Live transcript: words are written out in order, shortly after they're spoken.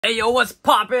Hey yo, what's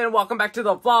poppin'? Welcome back to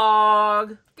the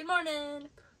vlog. Good morning.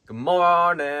 Good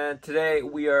morning. Today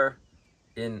we are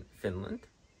in Finland.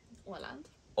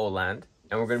 Åland.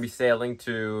 And we're gonna be sailing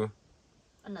to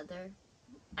Another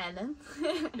island.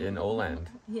 in Åland.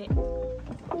 Yeah.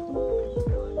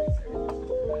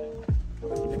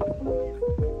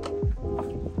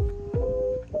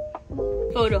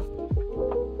 Photo.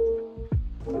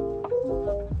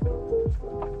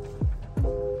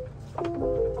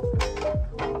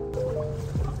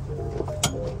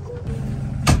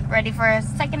 Ready for a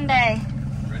second day.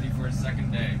 Ready for a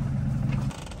second day.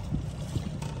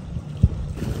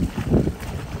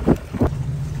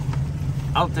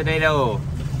 Alltid redo.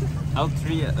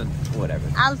 Whatever.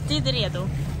 Alltid redo.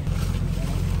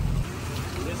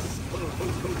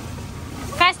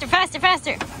 Faster, faster,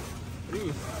 faster.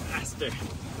 Ooh, faster.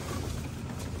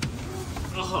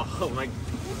 Oh my.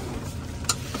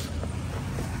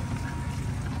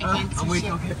 I'm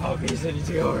waiting. Okay, puppies. I need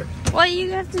to go over. Well,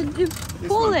 you have to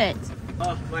pull it.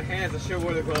 Oh, my hands. I should have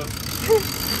worn the gloves.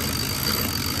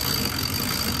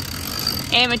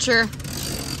 Amateur.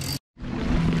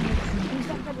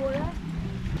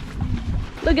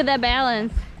 Look at that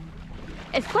balance.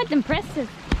 It's quite impressive.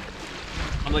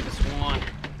 I'm like a swan.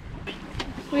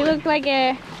 We look like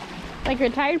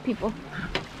retired people.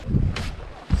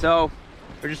 So,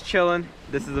 we're just chilling.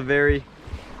 This is a very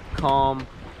calm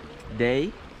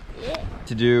day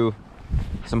to do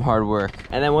some hard work.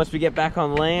 And then once we get back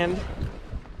on land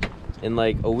in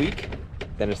like a week,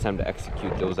 then it's time to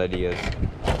execute those ideas.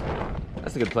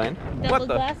 That's a good plan. Double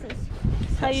glasses.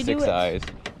 That's how you do it. 6 eyes.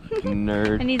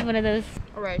 Nerd. I need one of those.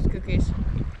 Rice cookies.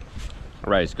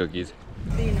 Rice cookies.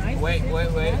 Nice. Wait.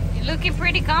 You're looking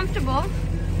pretty comfortable.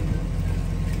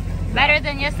 Better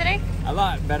than yesterday? A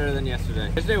lot better than yesterday.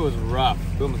 Yesterday was rough.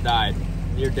 We almost died.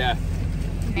 Near death.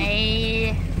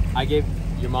 Nay. I gave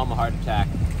your mom a heart attack.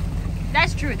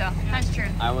 That's true though. That's true.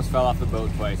 I almost fell off the boat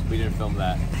twice. We didn't film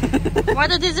that. What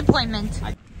a disappointment.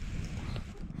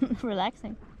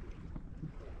 Relaxing.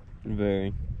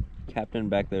 Very. Captain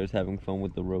back there is having fun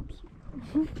with the ropes.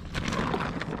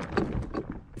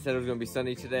 He said it was gonna be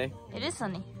sunny today. It is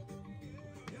sunny.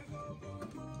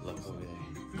 Look over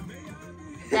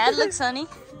there. That looks sunny.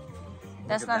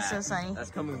 That's Look at not so that. sunny. That's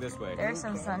coming this way. There's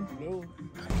some sun. No.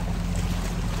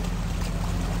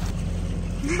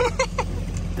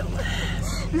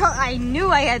 No, I knew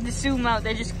I had to zoom out.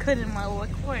 I just couldn't while we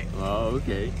record. Oh,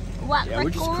 okay. What? Yeah, we're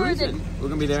just cruising. We're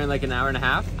gonna be there in like an hour and a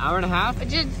half. Hour and a half?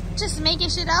 Just making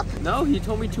shit up? No, he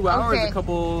told me 2 hours Okay. a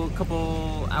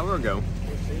couple hour ago.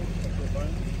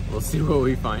 We'll see what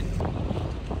we find.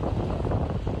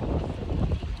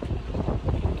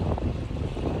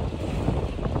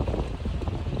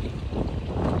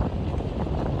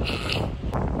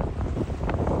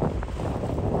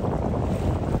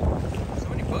 So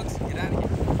many bugs. Get out of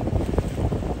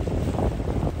here.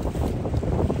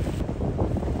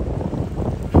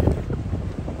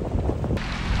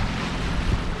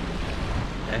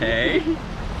 Hey.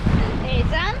 Hey,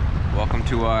 son? Welcome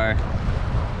to our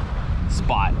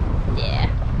spot Yeah.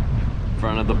 in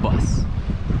front of the bus.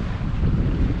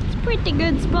 It's a pretty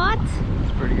good spot.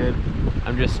 It's pretty good.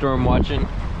 I'm just storm watching.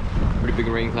 Pretty big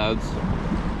rain clouds.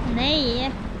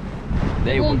 Nay.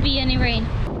 They Won't be any rain.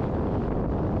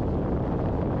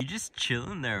 You just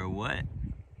chilling there or what?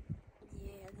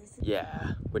 Yeah, this is...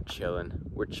 Yeah, we're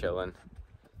chilling. We're chilling.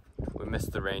 We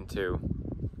missed the rain too.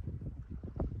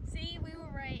 See, we were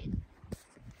right.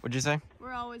 What'd you say?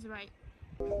 We're always right.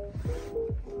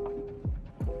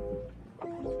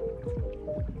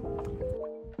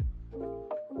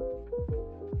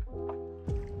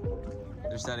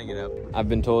 They're setting it up. I've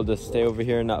been told to stay over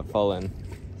here and not fall in.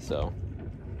 So,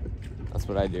 that's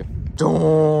what I do.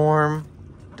 Storm!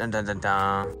 Dun dun dun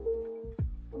dun.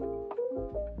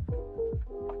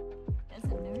 That's a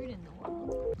nerd in the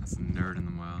world. That's a nerd in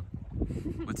the wild.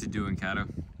 What's he doing, Carro?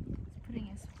 Putting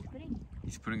a spring.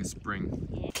 He's putting a spring.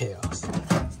 Yeah. Chaos.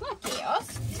 It's not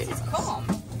chaos. It's calm.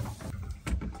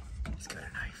 He's got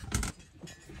a knife.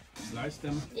 Slice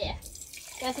them. Yeah.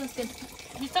 That sounds good.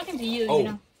 He's talking to you, Oh, you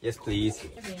know. yes please.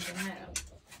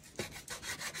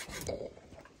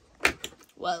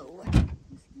 Whoa.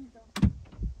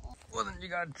 Well then you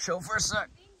gotta chill for a sec.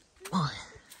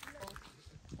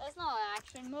 That's not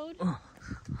action mode.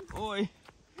 Oi.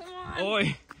 Come on.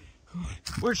 Oi.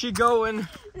 Where's she going?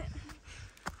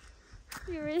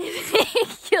 You're really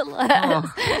ridiculous.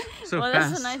 Oh, so well,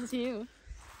 fast. that's so nice view.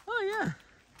 Oh yeah.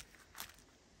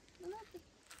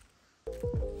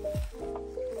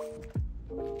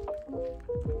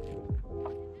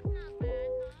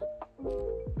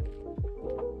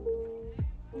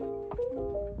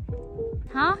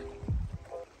 Huh?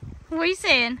 What are you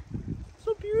saying?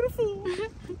 So beautiful.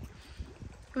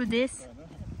 Who's this?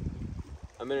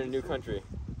 I'm in a new country.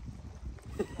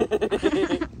 What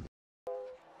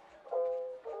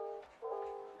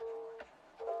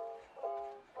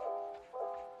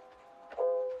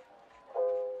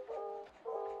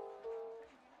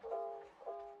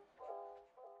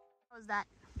was that?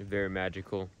 Very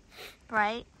magical.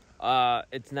 Right?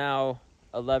 It's now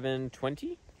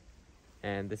 11:20,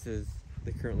 and this is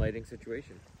the current lighting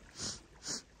situation.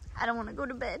 I don't want to go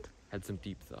to bed. Had some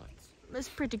deep thoughts. It's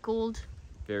pretty cold.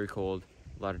 Very cold.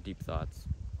 A lot of deep thoughts.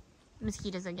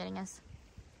 Mosquitoes are getting us.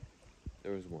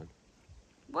 There was one.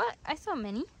 What? I saw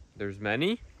many. There's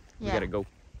many. We Yeah. gotta go.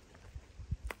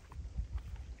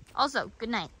 Also, good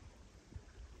night.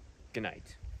 Good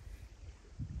night.